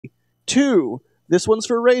2. This one's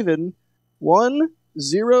for Raven. 1,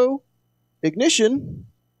 0, ignition,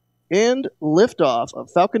 and liftoff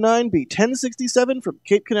of Falcon 9 B-1067 from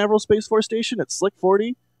Cape Canaveral Space Force Station at Slick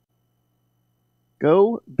 40.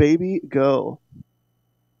 Go, baby, go.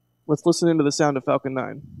 Let's listen into the sound of Falcon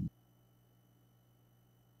 9.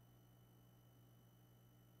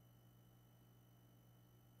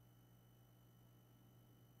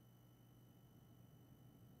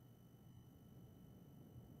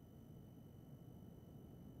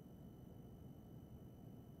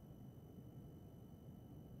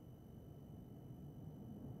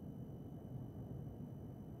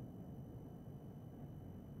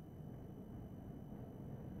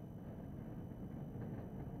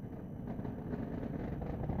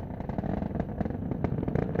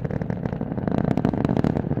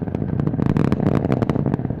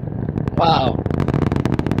 Wow.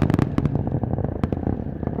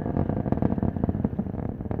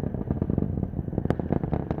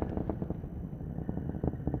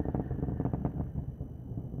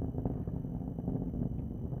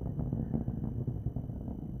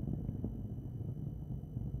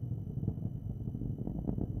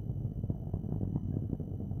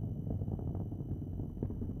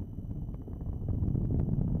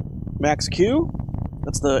 Max Q.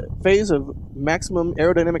 That's the phase of maximum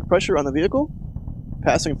aerodynamic pressure on the vehicle.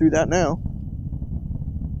 Passing through that now.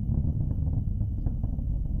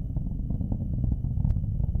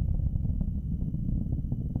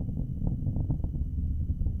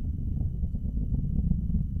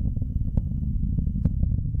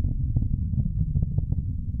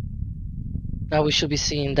 Now we should be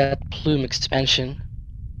seeing that plume expansion.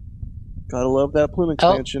 Gotta love that plume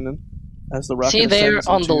expansion. And as the rocket see there ascends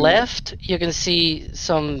on the into- left, you can see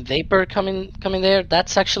some vapor coming there.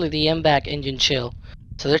 That's actually the MVAC engine chill.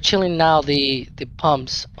 So they're chilling now the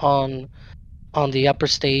pumps on the upper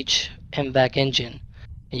stage MVAC engine,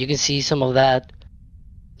 and you can see some of that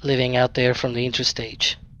living out there from the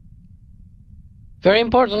interstage. Very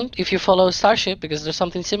important if you follow Starship, because there's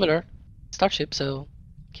something similar Starship. So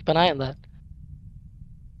keep an eye on that.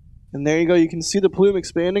 And there you go. You can see the plume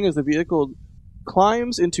expanding as the vehicle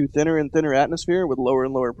climbs into thinner and thinner atmosphere with lower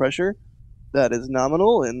and lower pressure. That is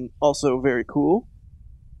nominal and also very cool.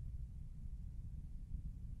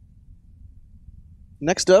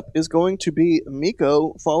 Next up is going to be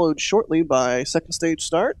Miko, followed shortly by second stage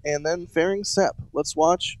start, and then fairing SEP. Let's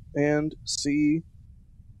watch and see.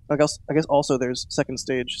 I guess also there's second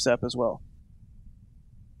stage SEP as well.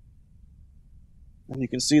 And you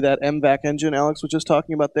can see that MVAC engine Alex was just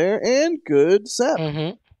talking about there, and good SEP.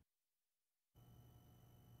 Mm-hmm.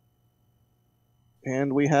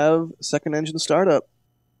 And we have second engine startup.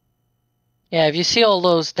 Yeah, if you see all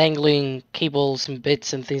those dangling cables and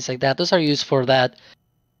bits and things like that, those are used for that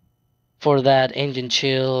engine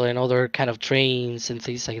chill and other kind of drains and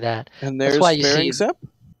things like that. And there's That's why you fairing see. SEP.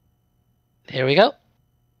 There we go.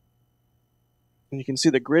 And you can see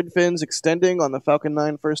the grid fins extending on the Falcon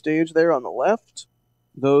 9 first stage there on the left.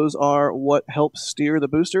 Those are what helps steer the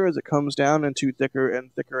booster as it comes down into thicker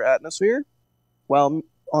and thicker atmosphere. While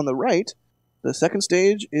on the right, the second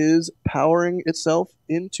stage is powering itself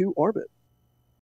into orbit.